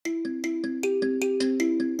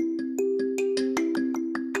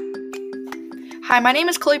Hi, my name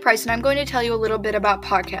is Chloe Price, and I'm going to tell you a little bit about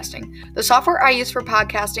podcasting. The software I use for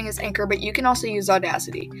podcasting is Anchor, but you can also use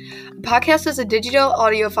Audacity. A podcast is a digital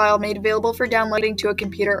audio file made available for downloading to a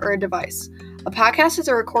computer or a device. A podcast is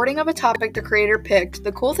a recording of a topic the creator picked.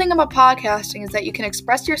 The cool thing about podcasting is that you can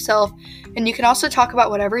express yourself, and you can also talk about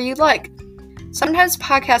whatever you'd like. Sometimes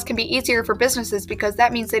podcasts can be easier for businesses because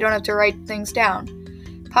that means they don't have to write things down.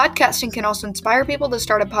 Podcasting can also inspire people to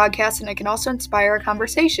start a podcast, and it can also inspire a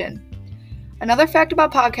conversation. Another fact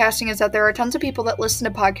about podcasting is that there are tons of people that listen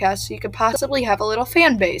to podcasts, so you could possibly have a little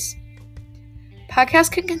fan base.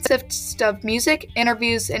 Podcasts can consist of music,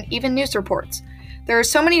 interviews, and even news reports. There are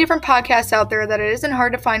so many different podcasts out there that it isn't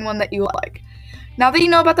hard to find one that you like. Now that you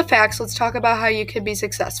know about the facts, let's talk about how you could be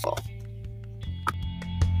successful.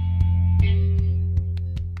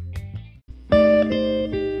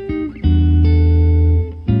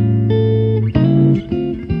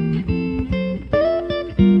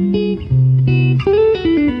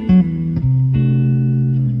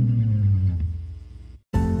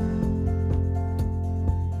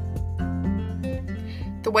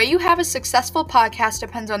 The way you have a successful podcast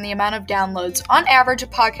depends on the amount of downloads. On average, a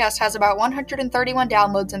podcast has about 131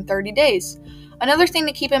 downloads in 30 days. Another thing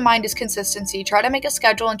to keep in mind is consistency. Try to make a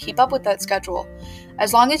schedule and keep up with that schedule.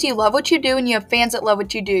 As long as you love what you do and you have fans that love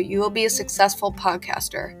what you do, you will be a successful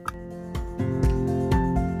podcaster.